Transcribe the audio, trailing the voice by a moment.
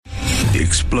The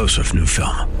explosive new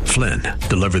film, Flynn,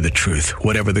 deliver the truth,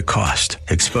 whatever the cost,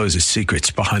 exposes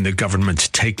secrets behind the government's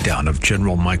takedown of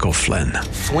General Michael Flynn.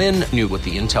 Flynn knew what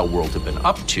the intel world had been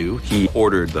up to. He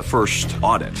ordered the first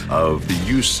audit of the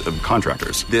use of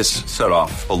contractors. This set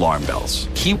off alarm bells.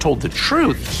 He told the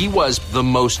truth. He was the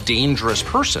most dangerous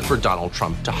person for Donald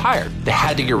Trump to hire. They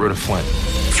had to get rid of Flynn.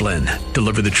 Flynn,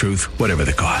 deliver the truth, whatever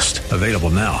the cost. Available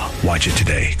now. Watch it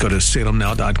today. Go to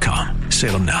salemnow.com.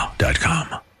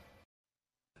 salemnow.com.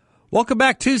 Welcome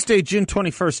back. Tuesday, June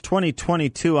 21st,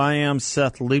 2022. I am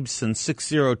Seth Leibson.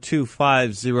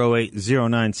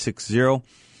 602-508-0960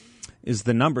 is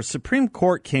the number. Supreme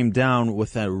Court came down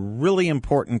with a really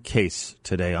important case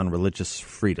today on religious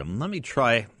freedom. Let me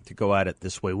try to go at it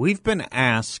this way. We've been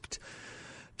asked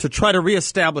to try to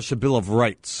reestablish a Bill of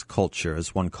Rights culture,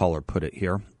 as one caller put it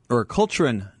here, or a culture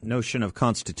and notion of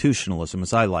constitutionalism,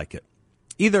 as I like it.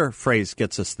 Either phrase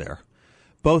gets us there.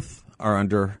 Both are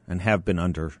under and have been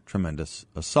under tremendous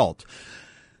assault.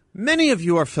 Many of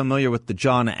you are familiar with the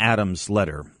John Adams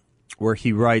letter, where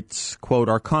he writes, quote,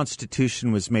 "Our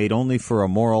Constitution was made only for a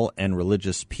moral and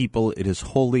religious people. It is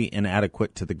wholly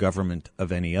inadequate to the government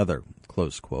of any other,"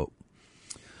 close quote.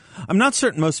 I'm not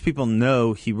certain most people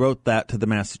know he wrote that to the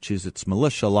Massachusetts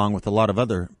militia, along with a lot of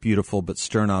other beautiful but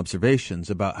stern observations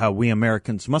about how we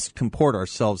Americans must comport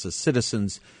ourselves as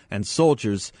citizens and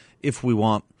soldiers if we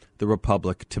want the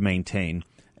republic to maintain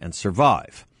and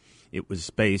survive. It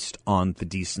was based on the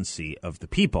decency of the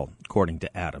people, according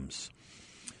to Adams.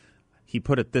 He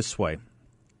put it this way: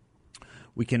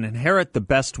 we can inherit the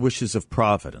best wishes of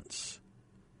Providence,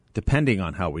 depending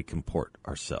on how we comport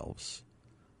ourselves,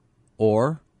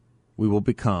 or we will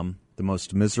become the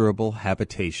most miserable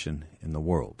habitation in the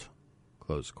world,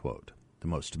 close quote. The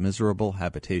most miserable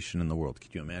habitation in the world.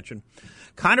 Could you imagine?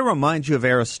 Kind of reminds you of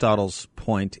Aristotle's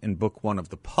point in Book 1 of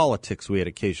the Politics we had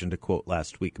occasion to quote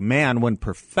last week. Man, when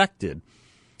perfected,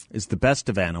 is the best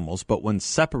of animals, but when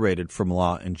separated from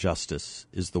law and justice,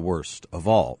 is the worst of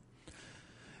all.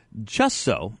 Just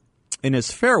so, in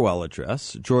his farewell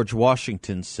address, George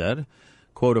Washington said,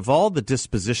 quote, "Of all the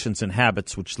dispositions and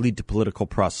habits which lead to political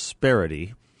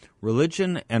prosperity,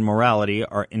 religion and morality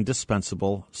are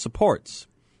indispensable supports.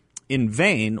 In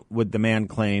vain would the man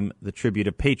claim the tribute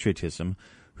of patriotism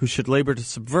who should labor to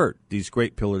subvert these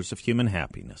great pillars of human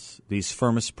happiness, these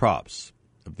firmest props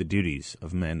of the duties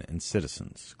of men and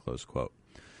citizens," close quote.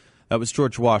 That was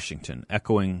George Washington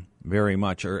echoing very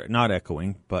much, or not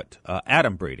echoing, but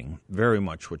adumbrating very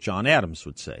much what John Adams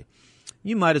would say.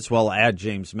 You might as well add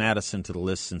James Madison to the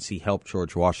list since he helped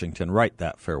George Washington write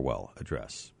that farewell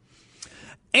address.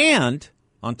 And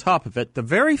on top of it, the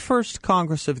very first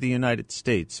Congress of the United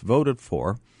States voted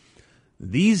for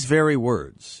these very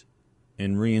words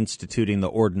in reinstituting the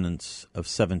Ordinance of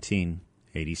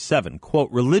 1787. Quote,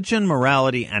 "Religion,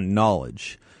 morality, and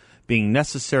knowledge being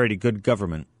necessary to good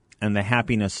government and the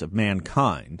happiness of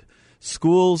mankind,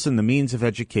 schools and the means of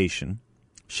education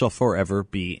shall forever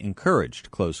be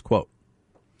encouraged," close quote.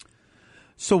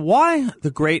 So why the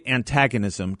great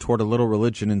antagonism toward a little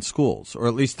religion in schools, or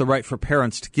at least the right for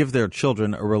parents to give their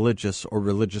children a religious or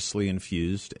religiously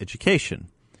infused education?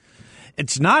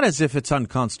 It's not as if it's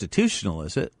unconstitutional,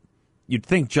 is it? You'd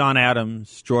think John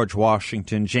Adams, George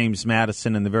Washington, James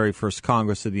Madison, and the very first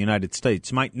Congress of the United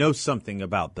States might know something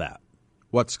about that.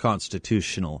 What's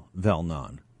constitutional, vel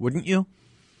non, wouldn't you?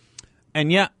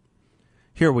 And yet,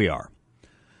 here we are.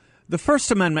 The First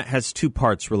Amendment has two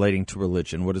parts relating to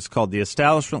religion, what is called the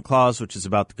Establishment Clause, which is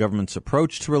about the government's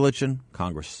approach to religion.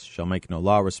 Congress shall make no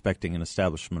law respecting an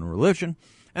establishment of religion.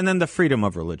 And then the Freedom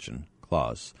of Religion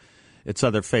Clause, its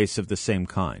other face of the same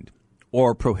kind,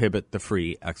 or prohibit the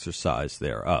free exercise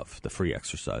thereof, the free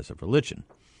exercise of religion.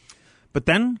 But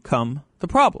then come the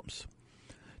problems.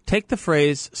 Take the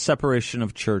phrase separation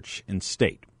of church and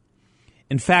state.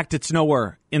 In fact, it's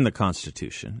nowhere in the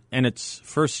Constitution, and its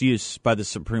first use by the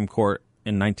Supreme Court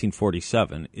in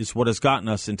 1947 is what has gotten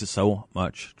us into so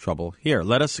much trouble here.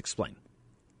 Let us explain.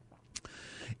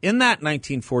 In that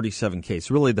 1947 case,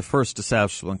 really the first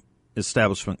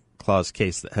Establishment Clause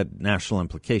case that had national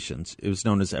implications, it was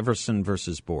known as Everson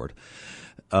versus Board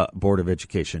of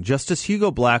Education. Justice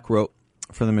Hugo Black wrote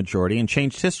for the majority and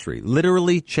changed history,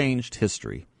 literally changed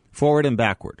history, forward and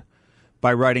backward,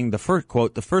 by writing the first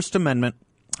quote, "The First Amendment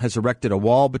has erected a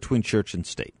wall between church and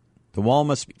state. The wall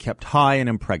must be kept high and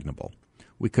impregnable.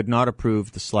 We could not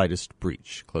approve the slightest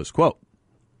breach," close quote.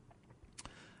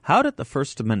 How did the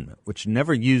First Amendment, which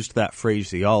never used that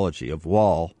phraseology of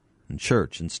wall and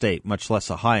church and state, much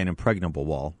less a high and impregnable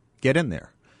wall, get in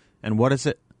there? And what has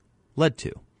it led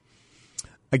to?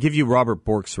 I give you Robert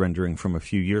Bork's rendering from a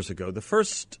few years ago. He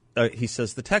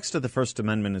says, "The text of the First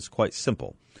Amendment is quite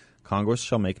simple. Congress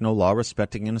shall make no law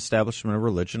respecting an establishment of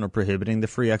religion or prohibiting the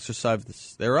free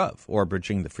exercise thereof, or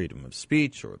abridging the freedom of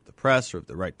speech or of the press or of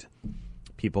the right to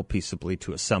people peaceably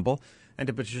to assemble and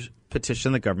to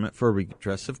petition the government for a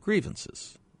redress of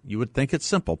grievances. You would think it's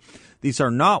simple. These are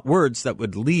not words that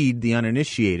would lead the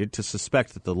uninitiated to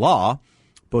suspect that the law,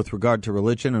 both with regard to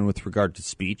religion and with regard to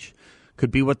speech,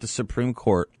 could be what the Supreme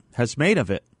Court has made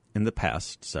of it in the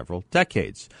past several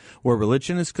decades. Where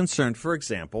religion is concerned, for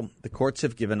example, the courts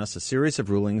have given us a series of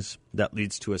rulings that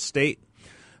leads to a state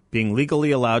being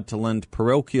legally allowed to lend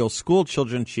parochial school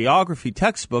children geography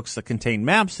textbooks that contain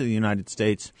maps of the United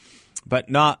States, but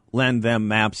not lend them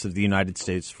maps of the United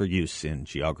States for use in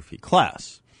geography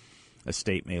class. A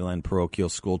state may lend parochial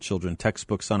school children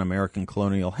textbooks on American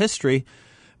colonial history,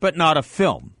 but not a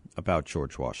film about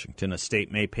George Washington. A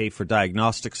state may pay for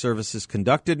diagnostic services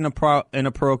conducted in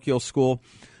a parochial school,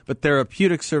 but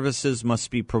therapeutic services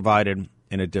must be provided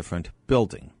in a different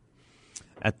building.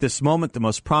 At this moment, the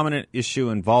most prominent issue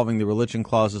involving the religion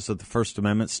clauses of the First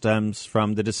Amendment stems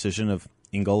from the decision of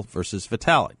Engel versus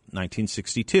Vitale,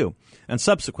 1962, and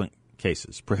subsequent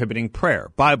cases prohibiting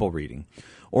prayer, Bible reading,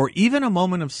 or even a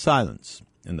moment of silence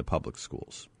in the public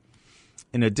schools.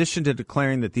 In addition to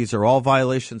declaring that these are all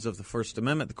violations of the First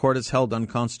Amendment, the court has held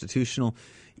unconstitutional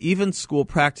even school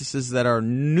practices that are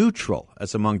neutral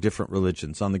as among different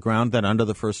religions, on the ground that under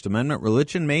the First Amendment,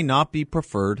 religion may not be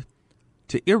preferred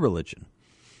to irreligion.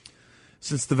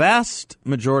 Since the vast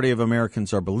majority of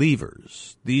Americans are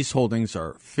believers, these holdings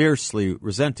are fiercely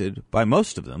resented by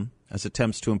most of them as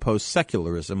attempts to impose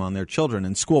secularism on their children,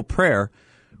 and school prayer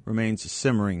remains a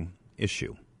simmering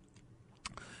issue.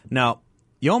 Now,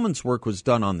 Yeoman's work was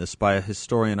done on this by a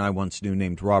historian I once knew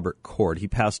named Robert Cord. He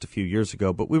passed a few years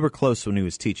ago, but we were close when he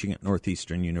was teaching at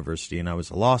Northeastern University and I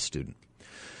was a law student.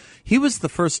 He was the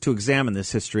first to examine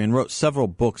this history and wrote several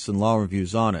books and law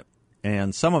reviews on it,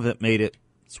 and some of it made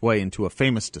its way into a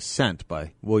famous dissent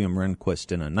by William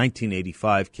Rehnquist in a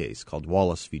 1985 case called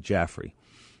Wallace v. Jaffrey,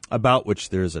 about which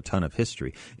there is a ton of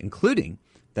history, including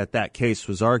that case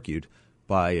was argued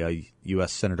by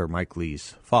U.S. Senator Mike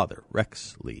Lee's father,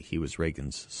 Rex Lee. He was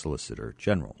Reagan's Solicitor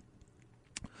General.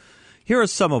 Here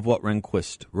is some of what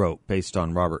Rehnquist wrote based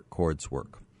on Robert Cord's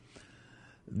work.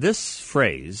 This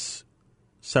phrase,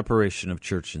 separation of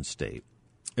church and state,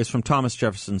 is from Thomas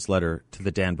Jefferson's letter to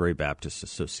the Danbury Baptist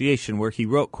Association, where he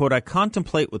wrote, quote, "I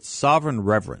contemplate with sovereign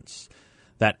reverence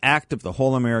that act of the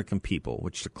whole American people,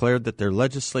 which declared that their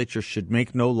legislature should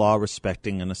make no law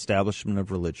respecting an establishment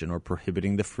of religion or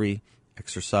prohibiting the free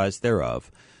exercise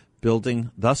thereof,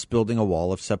 thus building a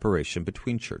wall of separation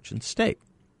between church and state."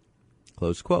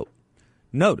 Close quote.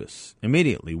 Notice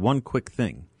immediately one quick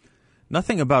thing.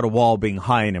 Nothing about a wall being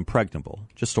high and impregnable,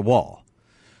 just a wall.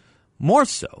 More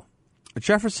so,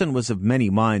 Jefferson was of many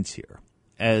minds here.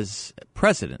 As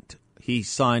president, he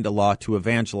signed a law to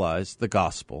evangelize the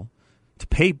gospel, to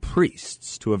pay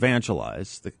priests to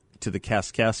evangelize to the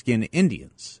Kaskaskian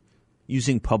Indians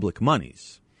using public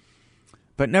monies.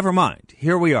 But never mind,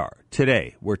 here we are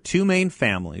today, where two Maine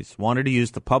families wanted to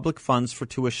use the public funds for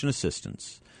tuition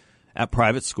assistance at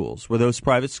private schools, where those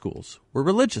private schools were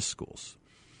religious schools.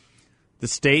 The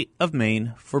state of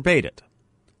Maine forbade it.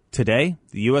 Today,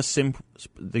 the U.S.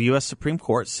 Supreme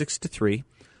Court, 6-3,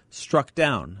 struck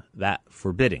down that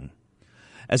forbidding.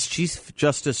 As Chief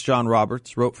Justice John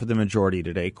Roberts wrote for the majority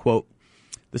today, quote,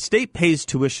 "The state pays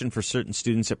tuition for certain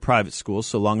students at private schools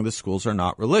so long as the schools are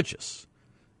not religious.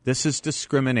 This is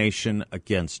discrimination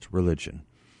against religion.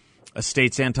 A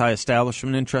state's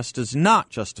anti-establishment interest does not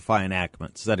justify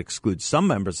enactments that exclude some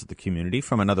members of the community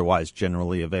from an otherwise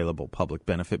generally available public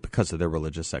benefit because of their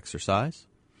religious exercise."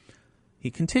 He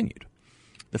continued,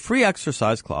 "The Free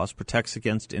Exercise Clause protects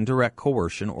against indirect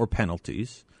coercion or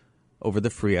penalties over the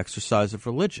free exercise of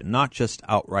religion, not just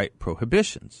outright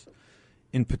prohibitions.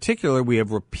 In particular, we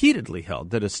have repeatedly held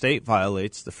that a state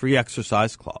violates the Free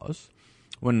Exercise Clause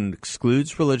when it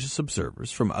excludes religious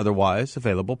observers from otherwise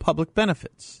available public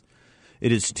benefits.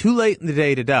 It is too late in the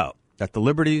day to doubt that the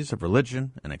liberties of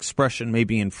religion and expression may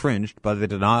be infringed by the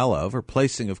denial of or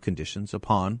placing of conditions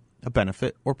upon a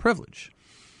benefit or privilege.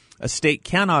 A state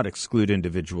cannot exclude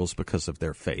individuals because of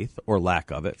their faith or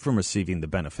lack of it from receiving the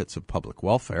benefits of public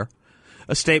welfare.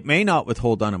 A state may not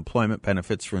withhold unemployment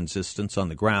benefits, for instance, on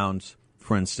the ground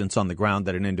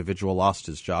that an individual lost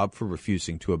his job for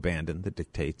refusing to abandon the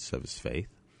dictates of his faith.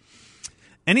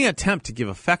 Any attempt to give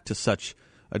effect to such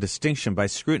a distinction by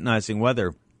scrutinizing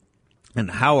whether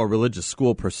and how a religious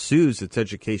school pursues its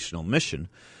educational mission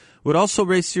would also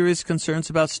raise serious concerns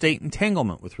about state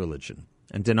entanglement with religion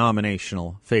and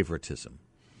denominational favoritism."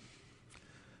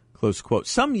 Close quote.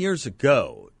 Some years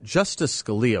ago, Justice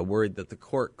Scalia worried that the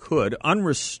court could,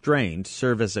 unrestrained,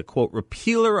 serve as a, quote,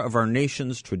 repealer of our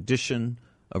nation's tradition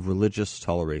of religious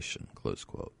toleration, close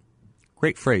quote.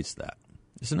 Great phrase, that,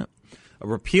 isn't it? A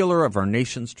repealer of our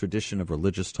nation's tradition of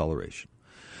religious toleration.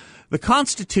 The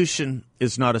Constitution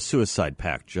is not a suicide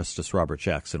pact, Justice Robert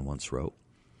Jackson once wrote.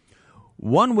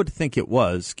 One would think it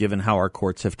was, given how our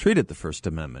courts have treated the First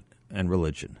Amendment and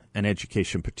religion, and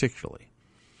education particularly.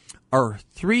 Our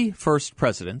three first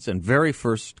presidents and very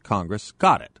first Congress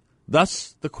got it.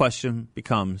 Thus, the question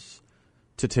becomes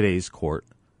to today's court,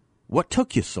 what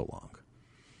took you so long?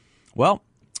 Well,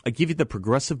 I give you the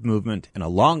progressive movement and a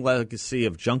long legacy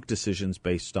of junk decisions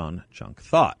based on junk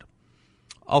thought.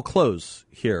 I'll close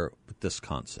here with this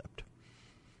concept.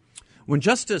 When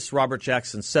Justice Robert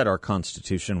Jackson said our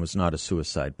Constitution was not a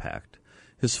suicide pact,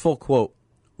 his full quote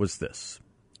was this,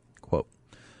 quote,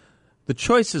 "The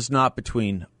choice is not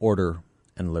between order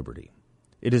and liberty.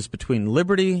 It is between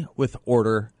liberty with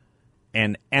order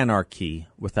and anarchy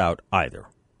without either.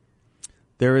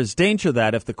 There is danger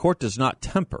that if the court does not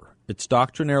temper its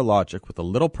doctrinaire logic with a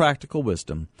little practical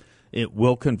wisdom, it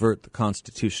will convert the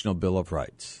Constitutional Bill of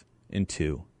Rights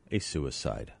into a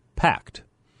suicide pact."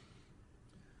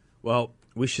 Well,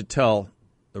 we should tell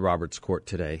the Roberts Court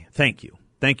today, thank you.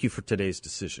 Thank you for today's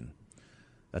decision.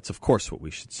 That's, of course, what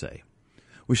we should say.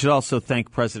 We should also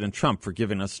thank President Trump for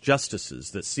giving us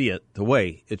justices that see it the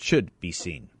way it should be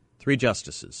seen. 3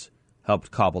 justices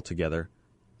helped cobble together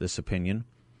this opinion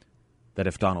that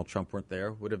if Donald Trump weren't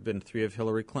there, would have been 3 of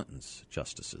Hillary Clinton's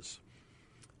justices.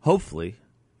 Hopefully,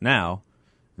 now,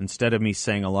 instead of me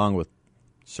saying along with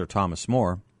Sir Thomas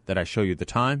More that I show you the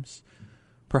times,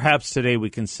 perhaps today we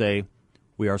can say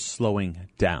we are slowing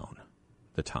down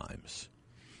the times.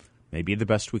 Maybe the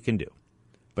best we can do,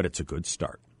 but it's a good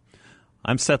start.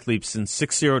 I'm Seth Leibson,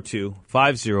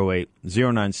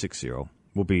 602-508-0960.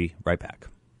 We'll be right back.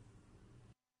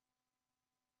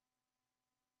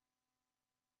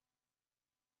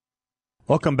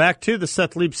 Welcome back to the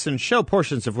Seth Leibson Show,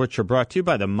 portions of which are brought to you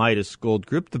by the Midas Gold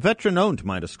Group, the veteran-owned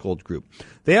Midas Gold Group.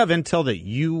 They have intel that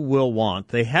you will want.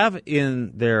 They have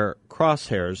in their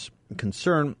crosshairs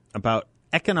concern about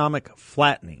economic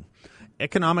flattening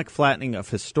of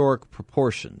historic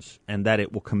proportions, and that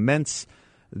it will commence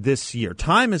this year.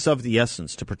 Time is of the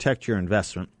essence to protect your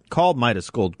investment. Call Midas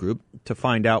Gold Group to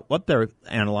find out what they're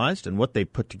analyzed and what they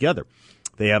put together.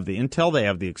 They have the intel, they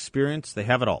have the experience, they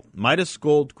have it all.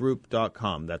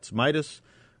 MidasGoldGroup.com. That's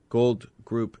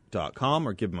MidasGoldGroup.com,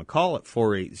 or give them a call at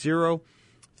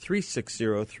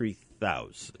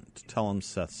 480-360-3000. Tell them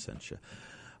Seth sent you.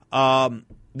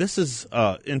 This is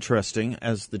interesting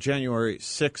as the January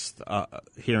 6th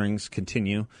hearings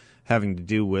continue, having to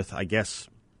do with, I guess,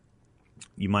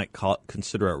 you might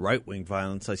consider it right-wing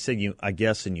violence. I say I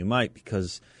guess, and you might,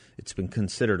 because it's been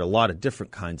considered a lot of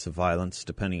different kinds of violence,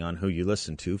 depending on who you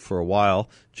listen to. For a while,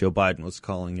 Joe Biden was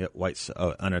calling it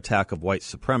an attack of white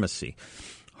supremacy.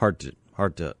 Hard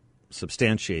to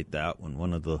substantiate that when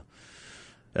one of the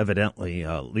evidently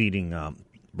leading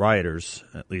rioters,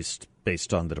 at least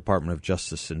based on the Department of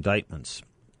Justice indictments,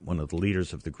 one of the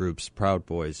leaders of the groups, Proud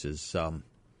Boys, is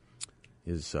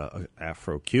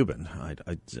Afro-Cuban. I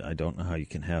don't know how you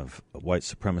can have white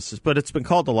supremacists, but it's been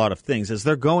called a lot of things. As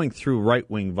they're going through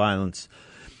right-wing violence,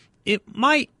 it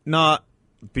might not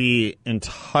be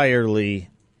entirely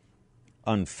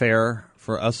unfair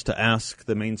for us to ask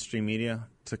the mainstream media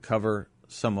to cover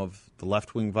some of the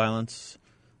left-wing violence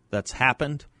that's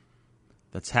happened,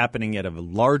 that's happening at a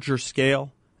larger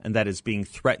scale, and that is being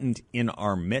threatened in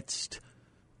our midst.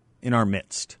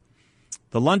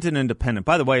 The London Independent,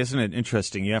 by the way, isn't it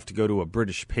interesting? You have to go to a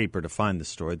British paper to find the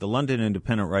story. The London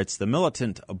Independent writes, the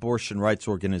militant abortion rights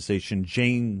organization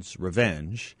Jane's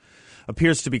Revenge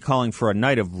appears to be calling for a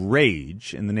night of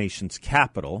rage in the nation's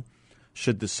capital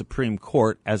should the Supreme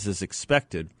Court, as is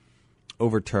expected,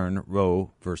 overturn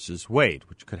Roe versus Wade,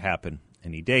 which could happen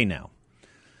any day now.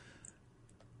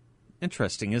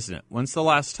 Interesting, isn't it? When's the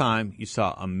last time you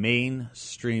saw a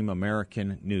mainstream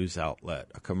American news outlet,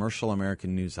 a commercial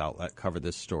American news outlet, cover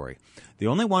this story? The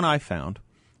only one I found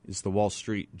is the Wall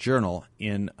Street Journal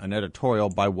in an editorial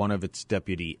by one of its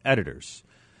deputy editors.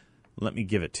 Let me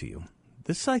give it to you.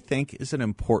 This, I think, is an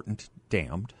important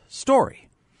damned story.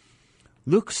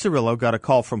 Luke Cirillo got a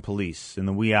call from police in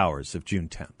the wee hours of June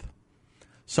 10th.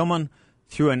 Someone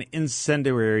threw an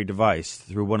incendiary device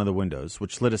through one of the windows,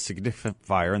 which lit a significant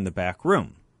fire in the back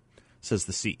room, says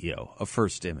the CEO of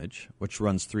First Image, which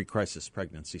runs 3 crisis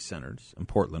pregnancy centers in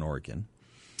Portland, Oregon.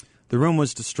 The room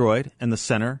was destroyed and the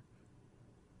center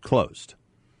closed.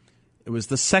 It was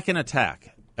the second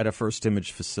attack at a First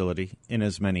Image facility in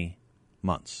as many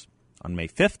months. On May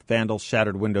 5th, vandals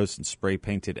shattered windows and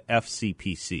spray-painted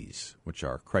FCPCs, which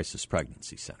are crisis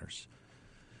pregnancy centers.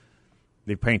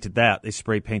 They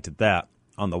spray-painted that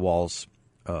on the walls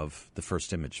of the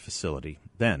First Image facility,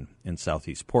 then in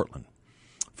southeast Portland.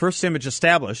 First Image,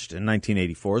 established in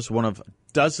 1984, is one of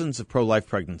dozens of pro-life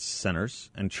pregnancy centers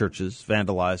and churches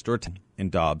vandalized or attacked in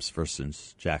Dobbs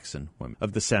versus Jackson Women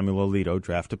of the Samuel Alito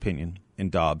draft opinion in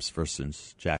Dobbs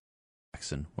versus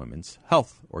Jackson Women's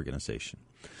Health Organization.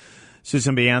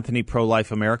 Susan B. Anthony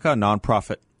Pro-Life America, a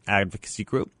nonprofit advocacy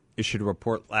group, issued a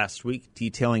report last week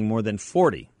detailing more than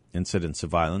 40 incidents of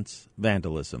violence,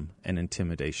 vandalism, and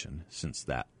intimidation since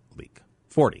that leak.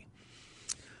 40.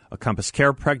 A Compass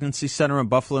Care pregnancy center in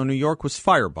Buffalo, New York, was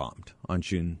firebombed on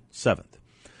June 7th.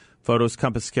 Photos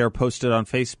Compass Care posted on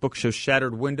Facebook show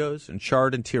shattered windows and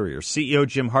charred interiors. CEO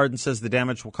Jim Harden says the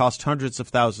damage will cost hundreds of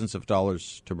thousands of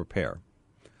dollars to repair.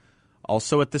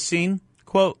 Also at the scene,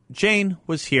 quote, "Jane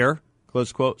was here,"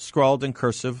 close quote, scrawled in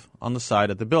cursive on the side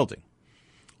of the building.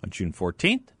 On June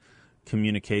 14th,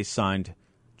 communique signed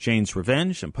Jane's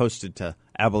Revenge and posted to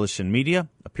Abolition Media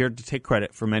appeared to take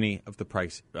credit for many of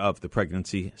the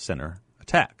pregnancy center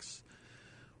attacks.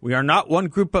 "We are not one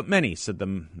group but many," said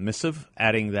the missive,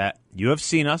 adding that "you have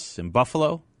seen us in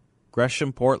Buffalo,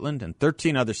 Gresham, Portland, and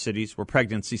 13 other cities where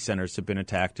pregnancy centers have been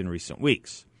attacked in recent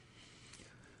weeks."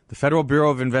 The Federal Bureau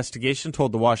of Investigation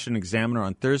told the Washington Examiner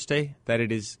on Thursday that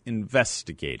it is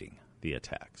investigating the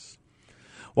attacks.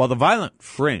 While the violent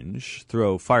fringe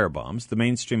throw firebombs, the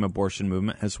mainstream abortion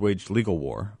movement has waged legal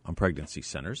war on pregnancy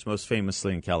centers, most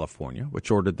famously in California, which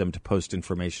ordered them to post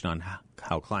information on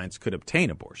how clients could obtain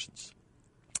abortions.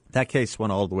 That case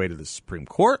went all the way to the Supreme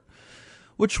Court,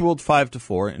 which ruled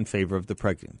 5-4 in favor of the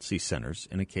pregnancy centers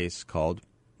in a case called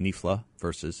Nifla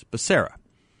versus Becerra.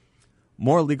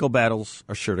 More legal battles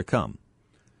are sure to come.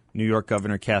 New York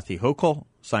Governor Kathy Hochul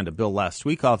signed a bill last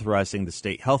week authorizing the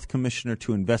state health commissioner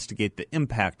to investigate the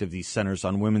impact of these centers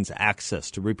on women's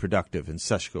access to reproductive and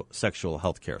sexual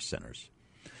health care centers.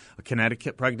 A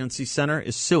Connecticut pregnancy center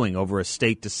is suing over a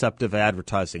state deceptive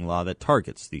advertising law that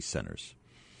targets these centers.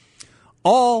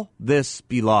 All this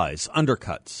belies,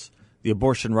 undercuts the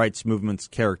abortion rights movement's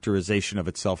characterization of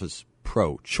itself as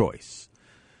pro-choice.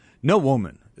 No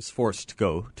woman is forced to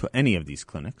go to any of these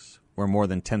clinics, where more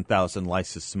than 10,000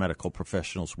 licensed medical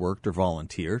professionals worked or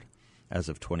volunteered as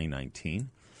of 2019.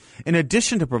 In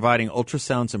addition to providing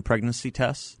ultrasounds and pregnancy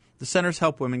tests, the centers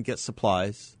help women get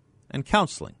supplies and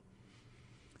counseling.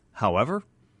 However,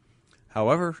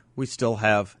 we still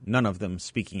have none of them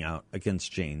speaking out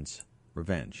against Jane's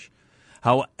Revenge.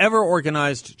 However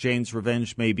organized Jane's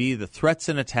Revenge may be, the threats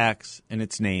and attacks in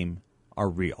its name are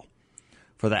real.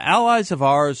 For the allies of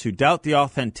ours who doubt the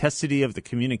authenticity of the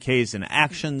communiques and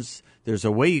actions, there's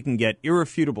a way you can get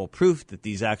irrefutable proof that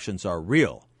these actions are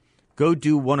real. Go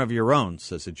do one of your own,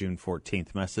 says a June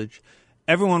 14th message.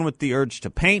 Everyone with the urge to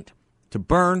paint, to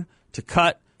burn, to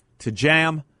cut, to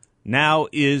jam, now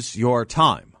is your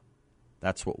time.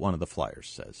 That's what one of the flyers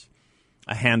says.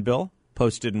 A handbill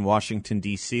posted in Washington,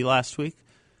 D.C. last week,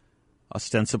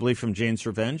 ostensibly from Jane's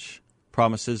Revenge,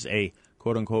 promises a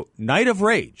quote-unquote night of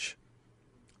rage.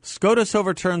 SCOTUS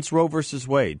overturns Roe v.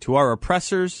 Wade. To our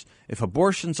oppressors, if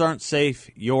abortions aren't safe,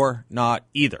 you're not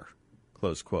either.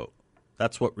 Close quote.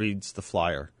 That's what reads the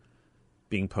flyer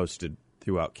being posted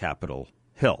throughout Capitol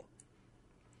Hill.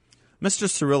 Mr.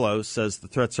 Cirillo says the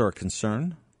threats are a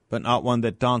concern, but not one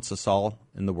that daunts us all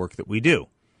in the work that we do.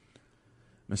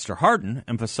 Mr. Harden,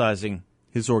 emphasizing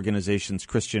his organization's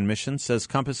Christian mission, says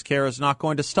Compass Care is not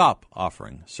going to stop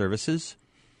offering services.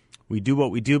 We do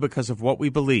what we do because of what we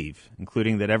believe,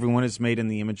 including that everyone is made in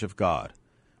the image of God.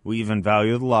 We even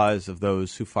value the lives of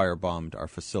those who firebombed our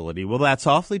facility. Well, that's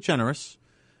awfully generous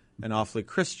and awfully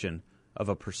Christian of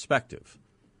a perspective.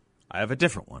 I have a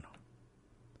different one.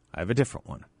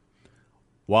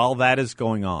 While that is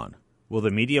going on, will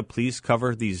the media please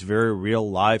cover these very real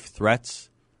live threats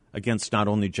against not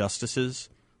only justices,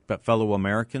 but fellow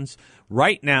Americans?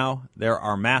 Right now, there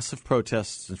are massive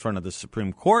protests in front of the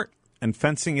Supreme Court, and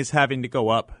fencing is having to go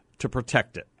up to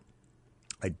protect it.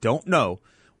 I don't know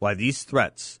why these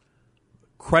threats,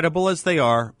 credible as they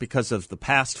are because of the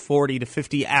past 40 to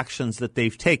 50 actions that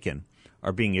they've taken,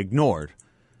 are being ignored,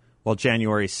 while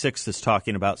January 6th is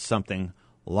talking about something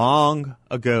long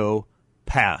ago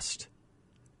past.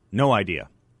 No idea,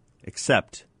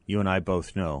 except you and I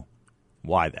both know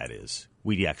why that is.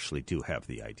 We actually do have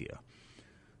the idea.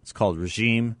 It's called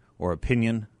regime or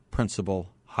opinion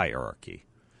principle hierarchy.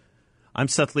 I'm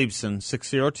Seth Leibson,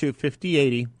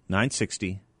 602-5080,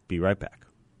 960. Be right back.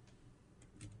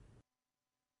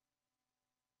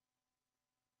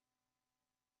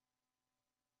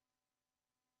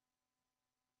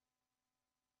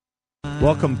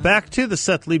 Welcome back to the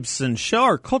Seth Leibsohn Show.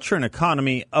 Our culture and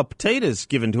economy update is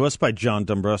given to us by John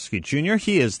Dombrowski Jr.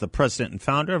 He is the president and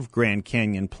founder of Grand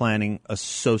Canyon Planning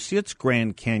Associates.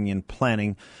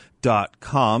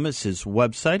 GrandCanyonPlanning.com is his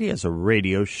website. He has a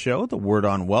radio show, The Word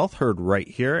on Wealth, heard right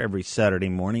here every Saturday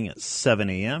morning at 7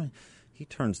 a.m. He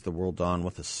turns the world on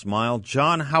with a smile.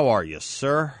 John, how are you,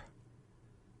 sir?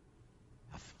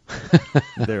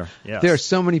 Yes. There are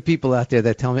so many people out there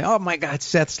that tell me, oh, my God,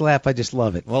 Seth's laugh, I just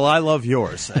love it. Well, I love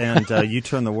yours, and you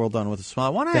turn the world on with a smile. I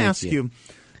want to ask you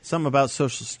something about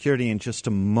Social Security in just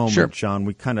a moment, sure. John.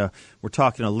 We were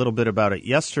talking a little bit about it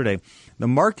yesterday. The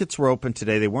markets were open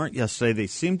today. They weren't yesterday. They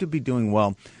seem to be doing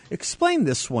well. Explain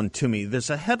this one to me. There's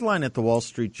a headline at the Wall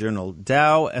Street Journal,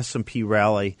 Dow S&P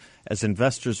rally as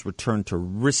investors return to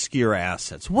riskier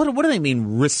assets. What do they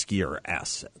mean, riskier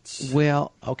assets?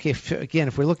 Well, okay,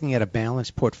 if we're looking at a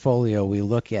balanced portfolio, we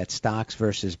look at stocks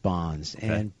versus bonds. Okay.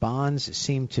 And bonds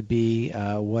seem to be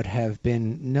what have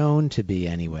been known to be,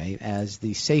 anyway, as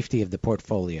the safety of the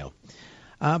portfolio.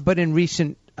 But in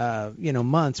recent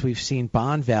months, we've seen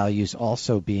bond values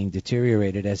also being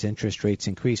deteriorated as interest rates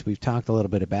increase. We've talked a little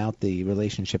bit about the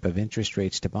relationship of interest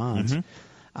rates to bonds.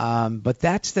 Mm-hmm. But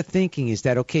that's the thinking is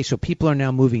that, okay, so people are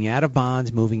now moving out of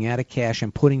bonds, moving out of cash,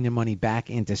 and putting their money back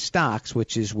into stocks,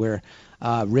 which is where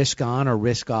risk on or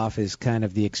risk off is kind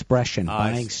of the expression.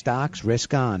 Buying stocks,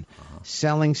 risk on.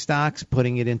 Selling stocks,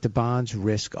 putting it into bonds,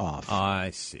 risk off. I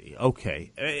see.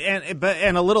 Okay.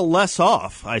 And a little less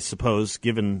off, I suppose,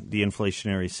 given the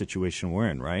inflationary situation we're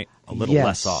in, right? A little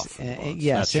less off.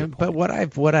 Yes. But what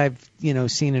I've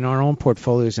seen in our own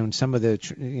portfolios and some of the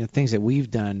things that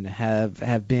we've done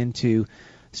have been to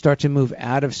start to move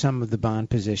out of some of the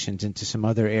bond positions into some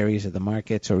other areas of the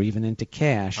markets or even into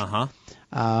cash.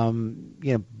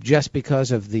 Just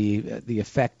because of the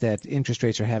effect that interest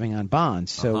rates are having on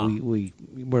bonds. So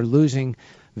we're losing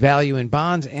value in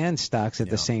bonds and stocks at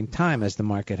the same time as the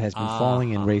market has been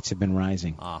falling and rates have been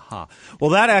rising. Well,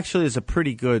 that actually is a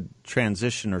pretty good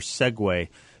transition or segue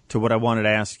to what I wanted to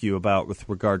ask you about with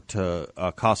regard to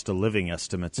cost of living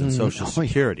estimates and Social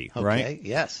Security, right? Okay,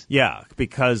 yes. Yeah,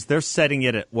 because they're setting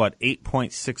it at,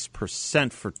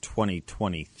 8.6% for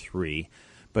 2023.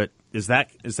 But is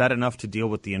that enough to deal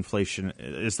with the inflation?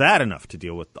 Is that enough to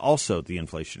deal with also the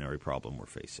inflationary problem we're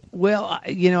facing? Well,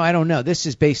 I don't know. This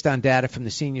is based on data from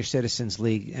the Senior Citizens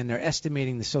League, and they're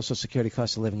estimating the Social Security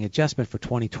cost of living adjustment for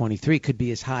 2023 could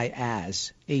be as high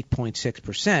as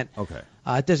 8.6%. Okay.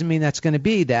 It doesn't mean that's going to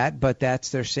be that, but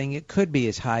they're saying it could be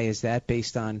as high as that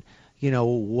based on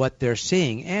what they're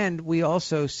seeing. And we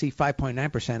also see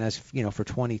 5.9% as for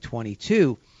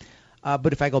 2022.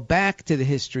 But if I go back to the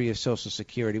history of Social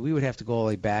Security, we would have to go all the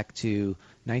way back to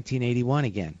 1981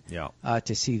 again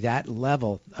to see that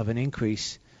level of an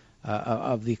increase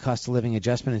of the cost of living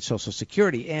adjustment in Social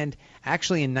Security. And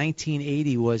actually in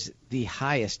 1980 was the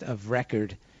highest of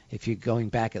record, if you're going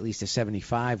back at least to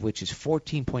 75, which is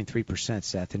 14.3%,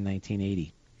 Seth, in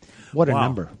 1980. What a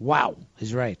number. Wow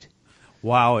is right.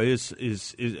 Wow is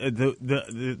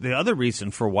the other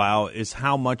reason for wow is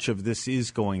how much of this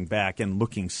is going back and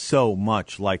looking so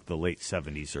much like the late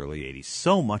 70s, early 80s.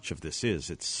 So much of this is.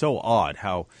 It's so odd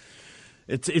how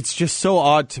it's just so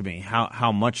odd to me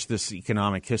how much this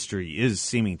economic history is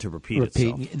seeming to repeat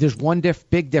itself. There's one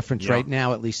big difference right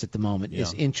now, at least at the moment,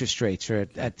 is interest rates are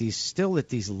at these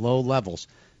low levels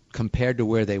compared to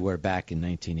where they were back in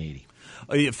 1980.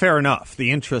 Fair enough.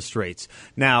 The interest rates.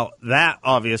 Now, that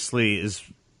obviously is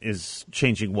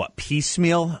changing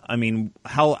piecemeal? I mean,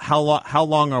 how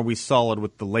long are we solid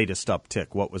with the latest uptick?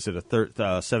 What was it,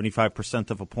 75%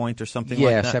 of a point or something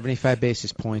like that? Yeah, 75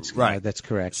 basis points. Right. That's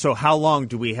correct. So how long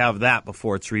do we have that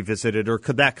before it's revisited, or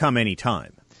could that come any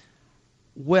time?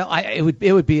 Well,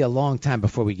 it would be a long time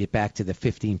before we get back to the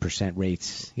 15%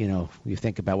 rates. You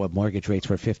think about what mortgage rates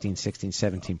were, 15, 16,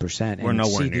 17%. And we're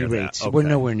nowhere CD near rates, that. Okay. We're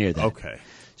nowhere near that. Okay.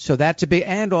 So that's a big –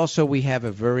 and also we have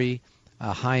a very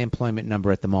high employment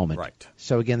number at the moment. Right.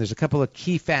 So, again, there's a couple of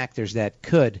key factors that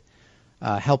could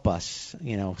help us,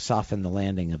 soften the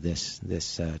landing of this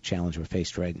challenge we're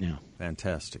faced right now.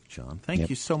 Fantastic, John. Thank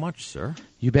you so much, sir.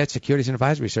 You bet. Securities and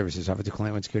advisory services offered to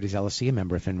Client One Securities LLC, a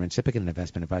member of FINRA and SIPC, an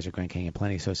investment advisor, Grand Canyon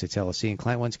Planning Associates LLC, and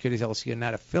Client One Securities LLC are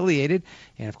not affiliated.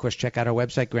 And, of course, check out our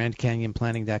website,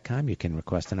 GrandCanyonPlanning.com. You can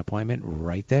request an appointment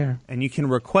right there. And you can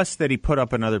request that he put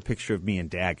up another picture of me and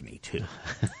Dagny, too.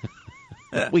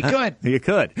 We could. You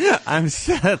could. I'm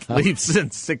Seth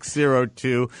Leibsohn,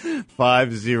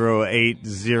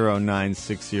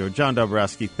 602-508-0960. John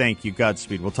Dombrowski, thank you.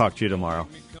 Godspeed. We'll talk to you tomorrow.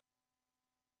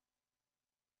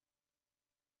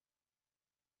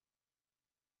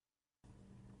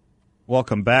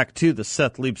 Welcome back to the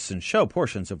Seth Leibsohn Show,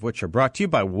 portions of which are brought to you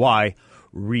by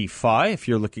YRefi. If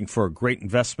you're looking for a great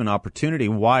investment opportunity,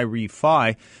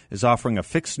 YRefi is offering a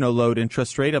fixed no-load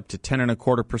interest rate up to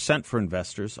 10.25% for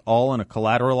investors, all in a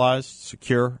collateralized,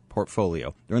 secure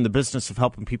portfolio. They're in the business of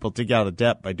helping people dig out of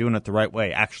debt by doing it the right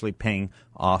way, actually paying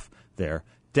off their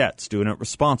debts, doing it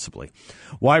responsibly.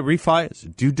 YRefi is a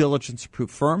due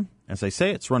diligence-approved firm. As I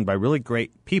say, it's run by really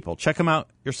great people. Check them out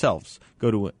yourselves. Go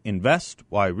to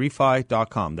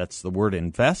investYRefi.com. That's the word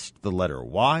invest, the letter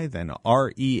Y, then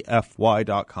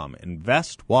REFY.com.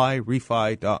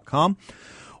 InvestYRefi.com.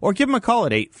 Or give them a call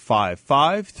at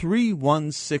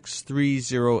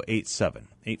 855-316-3087.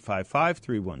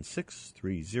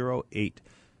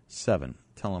 855-316-3087.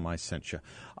 Tell them I sent you.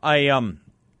 I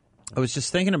was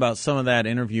just thinking about some of that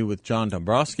interview with John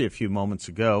Dombrowski a few moments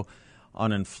ago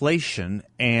on inflation,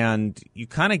 and you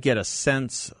kind of get a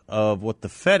sense of what the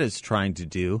Fed is trying to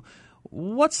do.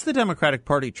 What's the Democratic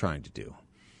Party trying to do?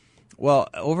 Well,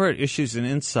 over at Issues and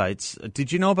Insights,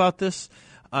 did you know about this?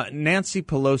 Nancy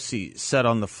Pelosi said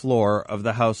on the floor of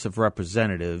the House of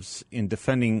Representatives in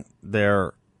defending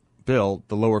their bill,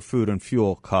 the Lower Food and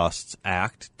Fuel Costs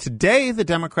Act, today the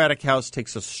Democratic House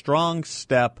takes a strong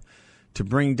step to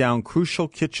bring down crucial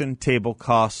kitchen table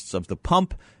costs of the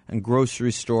pump and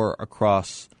grocery store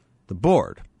across the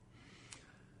board.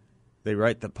 They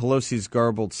write that Pelosi's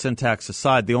garbled syntax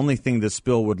aside, the only thing this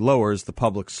bill would lower is the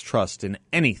public's trust in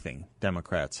anything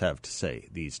Democrats have to say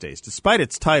these days. Despite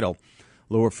its title,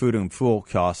 Lower Food and Fuel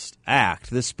Costs Act,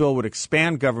 this bill would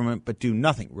expand government but do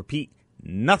nothing, repeat,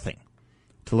 nothing,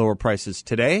 to lower prices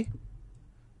today,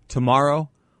 tomorrow,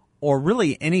 or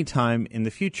really any time in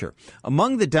the future.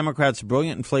 Among the Democrats'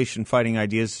 brilliant inflation-fighting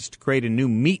ideas is to create a new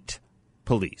meat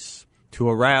police to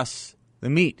harass the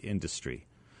meat industry.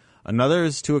 Another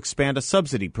is to expand a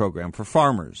subsidy program for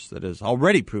farmers that has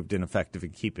already proved ineffective in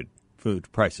keeping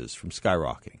food prices from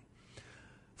skyrocketing.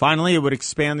 Finally, it would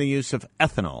expand the use of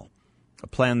ethanol, a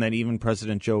plan that even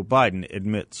President Joe Biden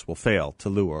admits will fail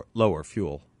to lower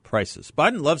fuel prices.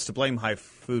 Biden loves to blame high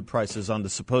food prices on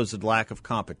the supposed lack of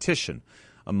competition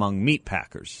among meat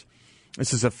packers.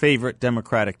 This is a favorite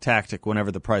Democratic tactic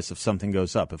whenever the price of something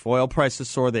goes up. If oil prices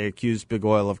soar, they accuse Big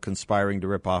Oil of conspiring to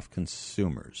rip off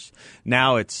consumers.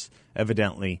 Now it's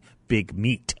evidently Big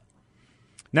Meat.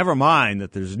 Never mind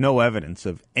that there's no evidence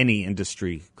of any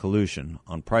industry collusion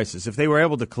on prices. If they were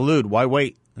able to collude, why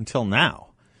wait until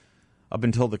now? Up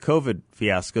until the COVID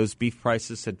fiascos, beef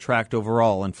prices had tracked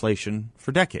overall inflation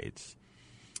for decades.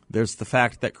 There's the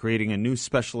fact that creating a new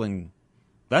special investigator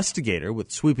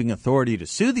with sweeping authority to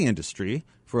sue the industry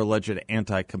for alleged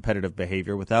anti-competitive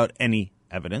behavior without any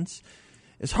evidence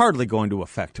is hardly going to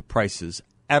affect prices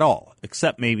at all,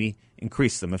 except maybe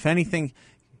increase them, if anything,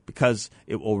 because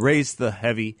it will raise the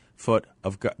heavy foot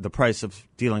of the price of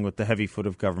dealing with the heavy foot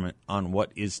of government on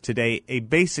what is today a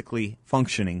basically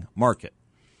functioning market.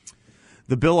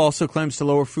 The bill also claims to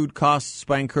lower food costs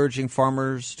by encouraging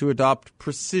farmers to adopt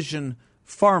precision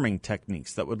farming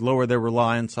techniques that would lower their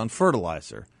reliance on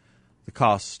fertilizer, the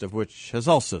cost of which has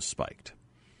also spiked.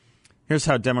 Here's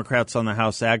how Democrats on the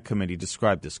House Ag Committee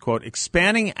described this, quote,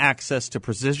 expanding access to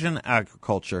precision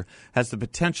agriculture has the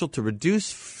potential to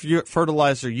reduce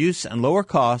fertilizer use and lower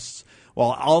costs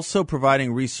while also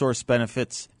providing resource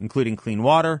benefits, including clean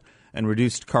water and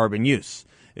reduced carbon use.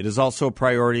 It is also a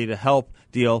priority to help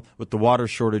deal with the water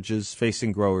shortages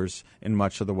facing growers in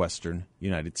much of the western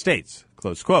United States,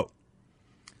 close quote.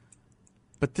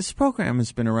 But this program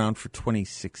has been around for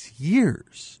 26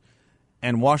 years,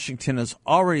 and Washington has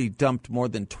already dumped more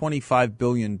than $25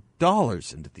 billion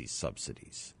into these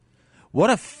subsidies.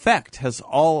 What effect has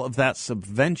all of that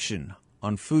subvention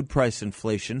on food price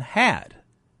inflation had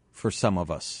for some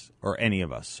of us, or any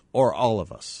of us, or all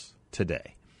of us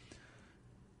today?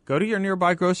 Go to your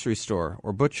nearby grocery store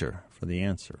or butcher for the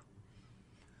answer.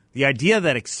 The idea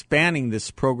that expanding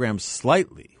this program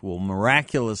slightly will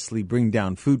miraculously bring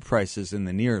down food prices in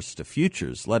the nearest of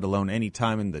futures, let alone any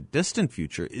time in the distant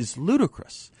future, is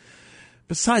ludicrous.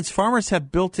 Besides, farmers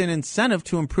have built-in incentive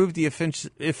to improve the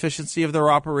efficiency of their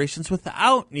operations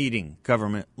without needing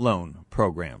government loan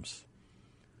programs.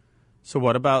 So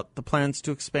what about the plans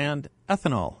to expand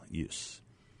ethanol use?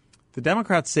 The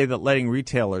Democrats say that letting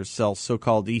retailers sell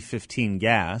so-called E15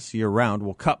 gas year-round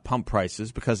will cut pump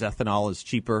prices because ethanol is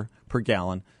cheaper per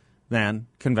gallon than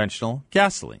conventional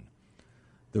gasoline.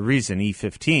 The reason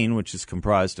E15, which is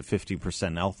comprised of 15%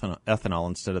 ethanol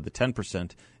instead of the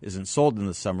 10%, isn't sold in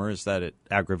the summer is that it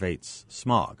aggravates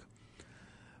smog.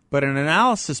 But an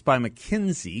analysis by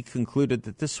McKinsey concluded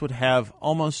that this would have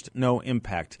almost no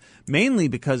impact, mainly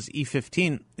because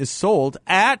E15 is sold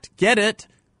at, get it,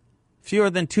 fewer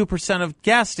than 2% of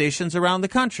gas stations around the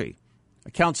country.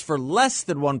 Accounts for less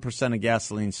than 1% of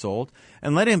gasoline sold,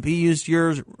 and letting it be used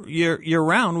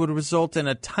year-round would result in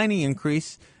a tiny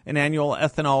increase in annual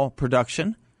ethanol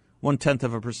production,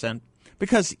 0.1%,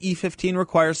 because E15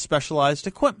 requires specialized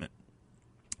equipment.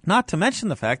 Not to mention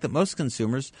the fact that most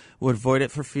consumers would avoid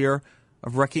it for fear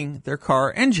of wrecking their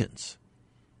car engines.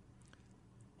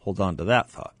 Hold on to that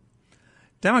thought.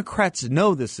 Democrats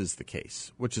know this is the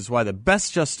case, which is why the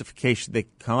best justification they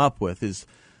can come up with is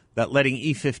that letting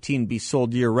E15 be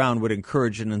sold year-round would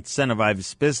encourage and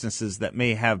incentivize businesses that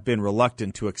may have been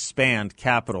reluctant to expand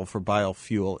capital for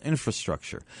biofuel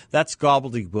infrastructure. That's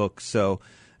gobbledygook, so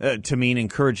to mean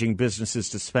encouraging businesses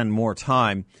to spend more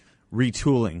time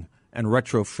retooling and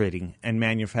retrofitting and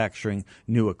manufacturing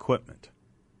new equipment.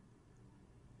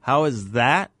 How is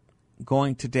that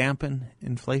going to dampen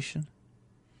inflation?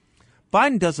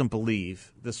 Biden doesn't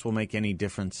believe this will make any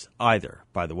difference either,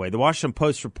 by the way. The Washington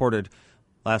Post reported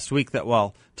last week that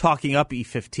while talking up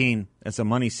E15 as a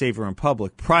money saver in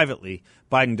public, privately,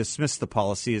 Biden dismissed the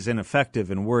policy as ineffective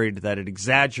and worried that it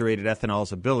exaggerated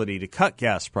ethanol's ability to cut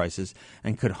gas prices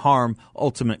and could harm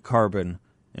ultimate carbon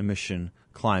emission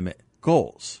climate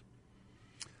goals.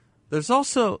 There's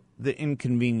also the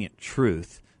inconvenient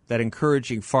truth that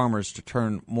encouraging farmers to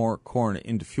turn more corn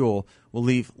into fuel will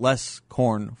leave less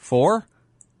corn for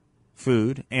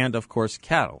food and, of course,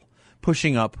 cattle,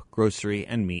 pushing up grocery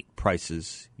and meat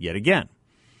prices yet again.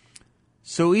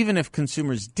 So even if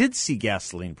consumers did see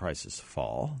gasoline prices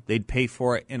fall, they'd pay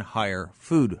for it in higher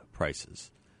food prices.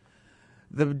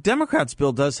 The Democrats'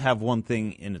 bill does have one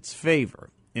thing in its favor.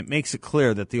 It makes it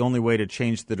clear that the only way to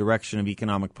change the direction of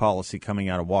economic policy coming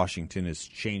out of Washington is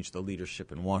change the leadership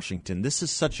in Washington. This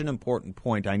is such an important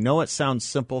point. I know it sounds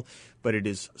simple, but it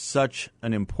is such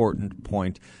an important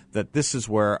point that this is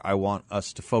where I want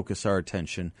us to focus our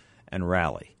attention and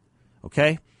rally.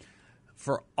 Okay?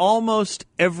 For almost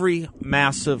every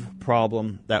massive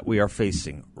problem that we are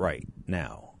facing right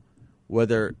now,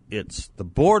 whether it's the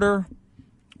border,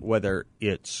 whether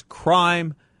it's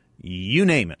crime, you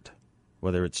name it,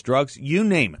 whether it's drugs, you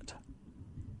name it,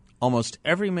 almost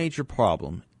every major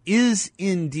problem is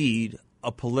indeed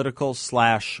a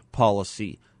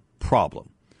political/policy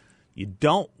problem. You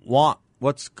don't want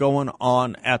what's going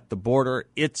on at the border.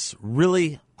 It's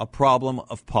really a problem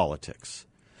of politics.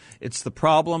 It's the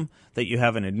problem that you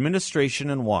have an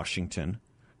administration in Washington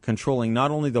controlling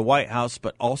not only the White House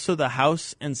but also the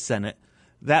House and Senate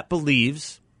that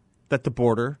believes that the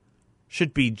border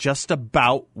should be just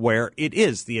about where it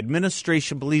is. The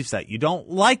administration believes that. You don't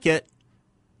like it,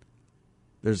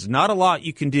 there's not a lot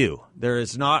you can do. There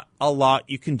is not a lot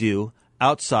you can do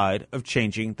outside of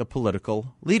changing the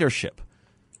political leadership.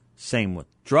 Same with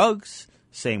drugs,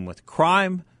 same with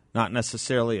crime. Not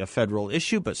necessarily a federal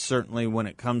issue, but certainly when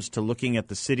it comes to looking at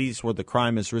the cities where the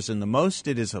crime has risen the most,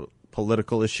 it is a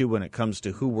political issue when it comes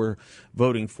to who we're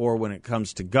voting for, when it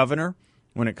comes to governor,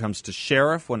 when it comes to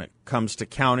sheriff, when it comes to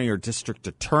county or district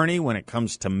attorney, when it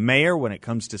comes to mayor, when it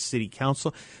comes to city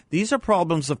council. These are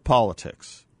problems of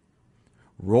politics.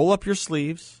 Roll up your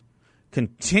sleeves,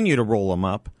 continue to roll them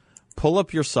up, pull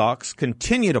up your socks,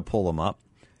 continue to pull them up,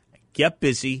 get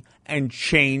busy, and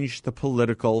change the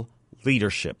political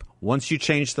leadership. Once you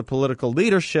change the political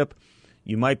leadership,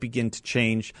 you might begin to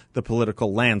change the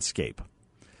political landscape.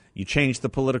 You change the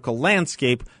political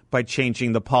landscape by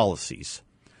changing the policies.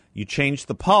 You change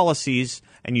the policies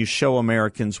and you show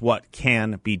Americans what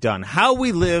can be done. How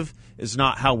we live is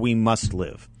not how we must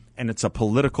live, and it's a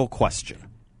political question.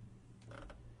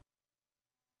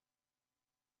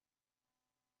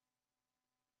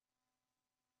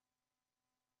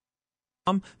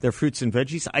 They're fruits and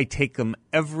veggies. I take them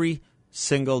every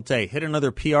single day. Hit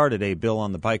another PR today, Bill,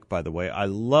 on the bike, by the way. I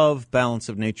love Balance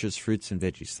of Nature's fruits and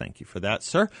veggies. Thank you for that,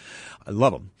 sir. I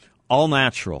love them. All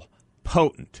natural,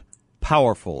 potent,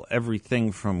 powerful,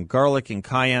 everything from garlic and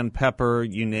cayenne pepper,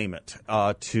 you name it,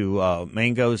 to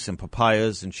mangoes and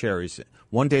papayas and cherries.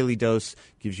 One daily dose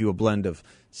gives you a blend of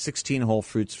 16 whole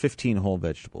fruits, 15 whole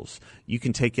vegetables. You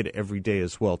can take it every day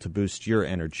as well to boost your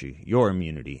energy, your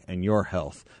immunity, and your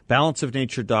health.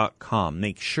 Balanceofnature.com.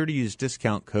 Make sure to use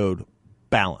discount code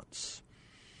BALANCE.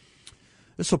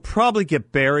 This will probably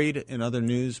get buried in other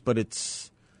news, but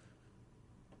it's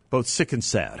both sick and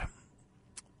sad.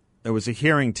 There was a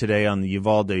hearing today on the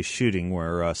Uvalde shooting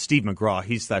where Steve McGraw,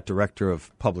 he's that director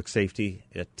of public safety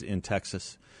in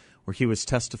Texas, where he was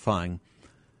testifying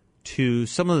to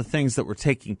some of the things that were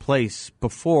taking place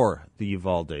before the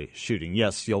Uvalde shooting.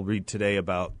 Yes, you'll read today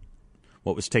about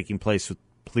what was taking place with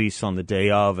police on the day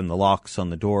of and the locks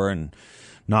on the door and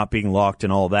not being locked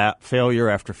and all that. Failure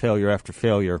after failure after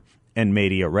failure. and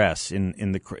media res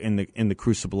in the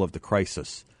crucible of the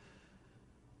crisis.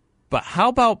 But how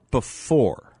about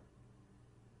before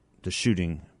the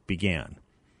shooting began?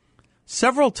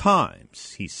 Several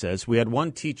times, he says, we had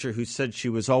one teacher who said she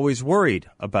was always worried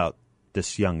about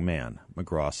this young man,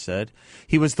 McGraw said.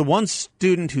 He was the one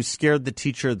student who scared the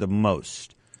teacher the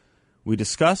most. We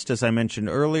discussed, as I mentioned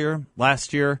earlier,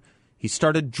 last year, he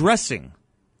started dressing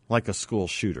like a school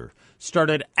shooter,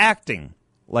 started acting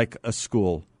like a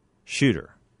school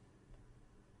shooter.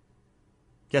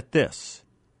 Get this.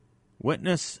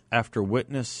 Witness after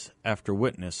witness after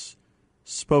witness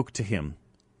spoke to him,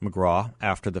 McGraw,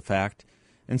 after the fact,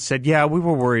 and said, yeah, we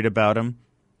were worried about him,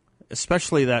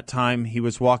 especially that time he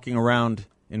was walking around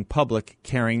in public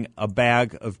carrying a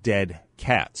bag of dead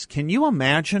cats. Can you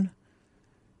imagine?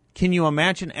 Can you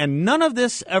imagine? And none of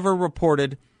this ever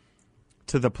reported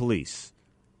to the police.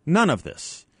 None of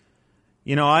this.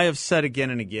 You know, I have said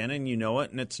again and again, and you know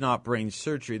it, and it's not brain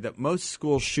surgery, that most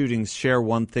school shootings share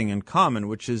one thing in common,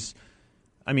 which is,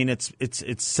 I mean, it's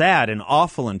sad and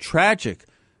awful and tragic,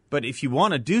 but if you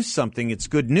want to do something, it's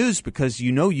good news because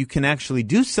you know you can actually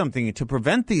do something to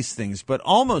prevent these things. But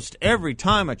almost every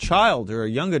time a child or a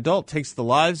young adult takes the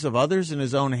lives of others in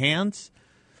his own hands,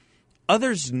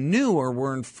 others knew or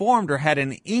were informed or had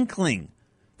an inkling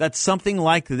that something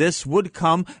like this would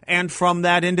come, and from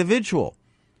that individual.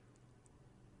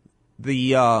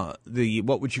 The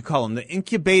what would you call him? The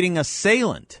incubating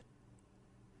assailant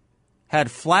had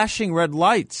flashing red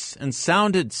lights and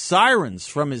sounded sirens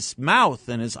from his mouth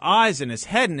and his eyes and his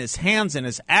head and his hands and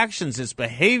his actions, his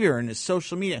behavior and his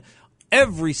social media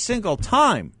every single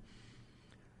time.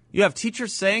 You have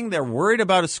teachers saying they're worried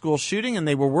about a school shooting and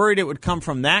they were worried it would come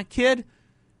from that kid.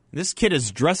 This kid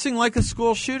is dressing like a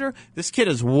school shooter. This kid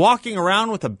is walking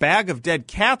around with a bag of dead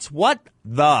cats. What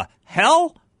the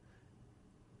hell?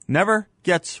 Never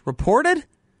gets reported?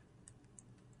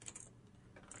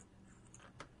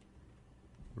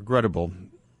 Regrettable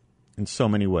in so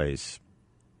many ways,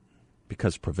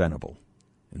 because preventable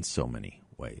in so many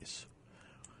ways.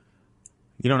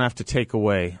 You don't have to take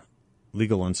away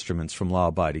legal instruments from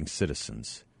law-abiding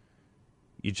citizens.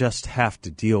 You just have to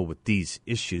deal with these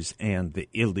issues and the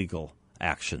illegal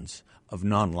actions of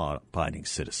non-law-abiding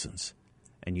citizens,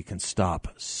 and you can stop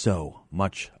so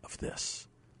much of this.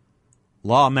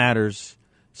 Law matters,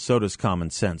 so does common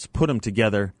sense. Put them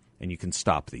together, and you can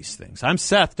stop these things. I'm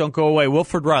Seth. Don't go away.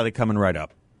 Wilfred Riley coming right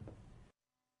up.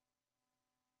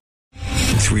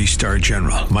 3-star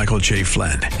General Michael J.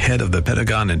 Flynn, head of the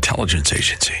Pentagon Intelligence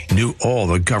Agency, knew all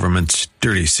the government's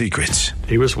dirty secrets.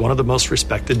 He was one of the most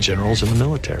respected generals in the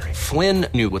military. Flynn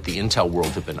knew what the intel world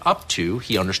had been up to.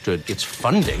 He understood its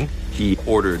funding. He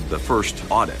ordered the first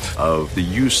audit of the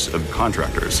use of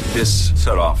contractors. This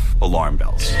set off alarm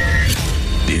bells.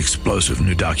 The explosive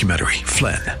new documentary,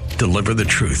 Flynn, Deliver the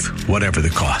Truth, Whatever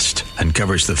the Cost,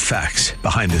 uncovers the facts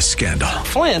behind this scandal.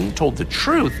 Flynn told the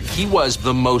truth. He was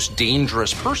the most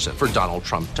dangerous person for Donald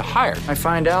Trump to hire. I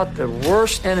find out the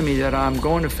worst enemy that I'm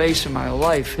going to face in my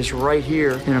life is right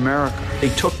here in America. They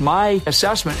took my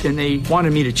assessment and they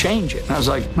wanted me to change it. And I was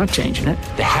like, I'm not changing it.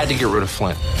 They had to get rid of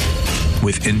Flynn.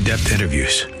 With in-depth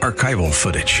interviews, archival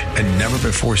footage, and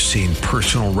never-before-seen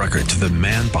personal records of the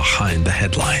man behind the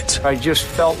headlines. I just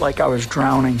felt like I was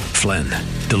drowning. Flynn,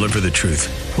 Deliver the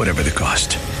Truth, Whatever the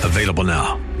Cost. Available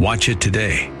now. Watch it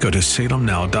today. Go to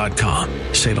salemnow.com.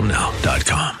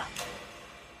 salemnow.com.